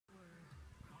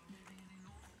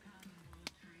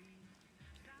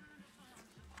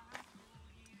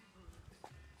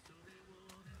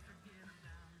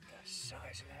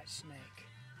snake.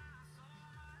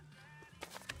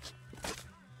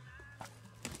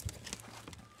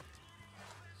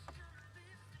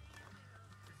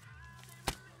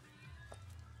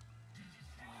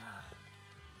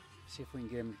 See if we can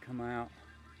get him to come out.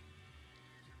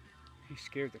 He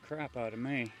scared the crap out of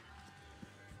me.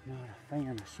 Not a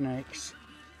fan of snakes.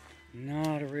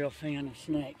 Not a real fan of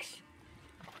snakes.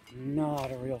 Not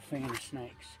a real fan of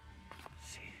snakes.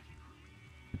 Let's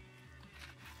see.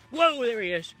 Whoa, there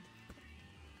he is.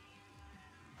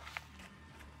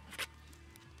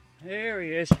 There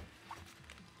he is.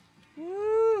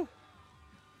 Woo! Look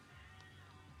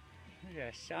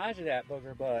at the size of that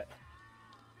booger butt.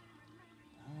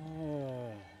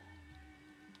 Oh,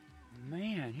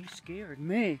 man, he scared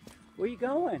me. Where you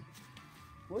going?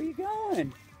 Where you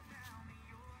going?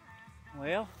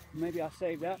 Well, maybe I'll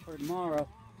save that for tomorrow.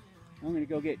 I'm going to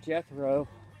go get Jethro.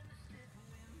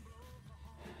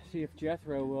 See if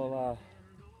Jethro will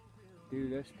do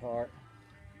this part.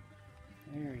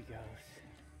 There he goes.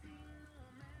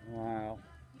 Wow.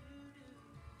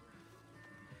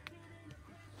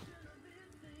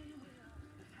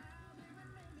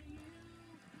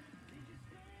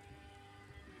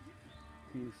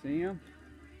 Can you see him?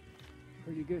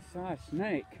 Pretty good sized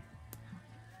snake.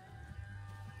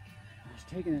 I was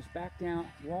taking this back down,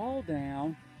 wall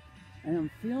down, and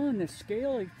I'm feeling this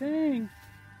scaly thing,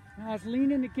 and I was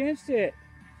leaning against it,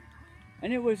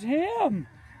 and it was him.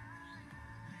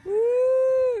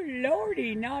 Woo,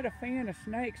 lordy, not a fan of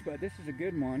snakes, but this is a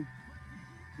good one.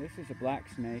 This is a black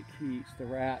snake. He eats the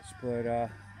rats, but I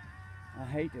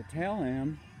hate to tell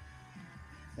him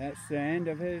that's the end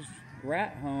of his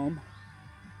rat home.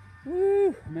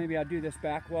 Woo! Maybe I'll do this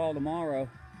back wall tomorrow.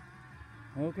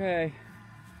 Okay.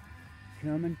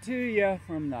 Coming to you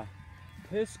from the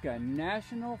Pisgah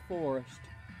National Forest.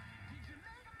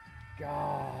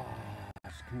 Gosh,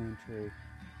 country.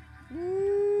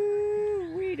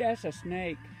 Woo! Wee, that's a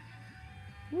snake.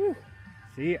 Woo!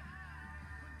 See ya.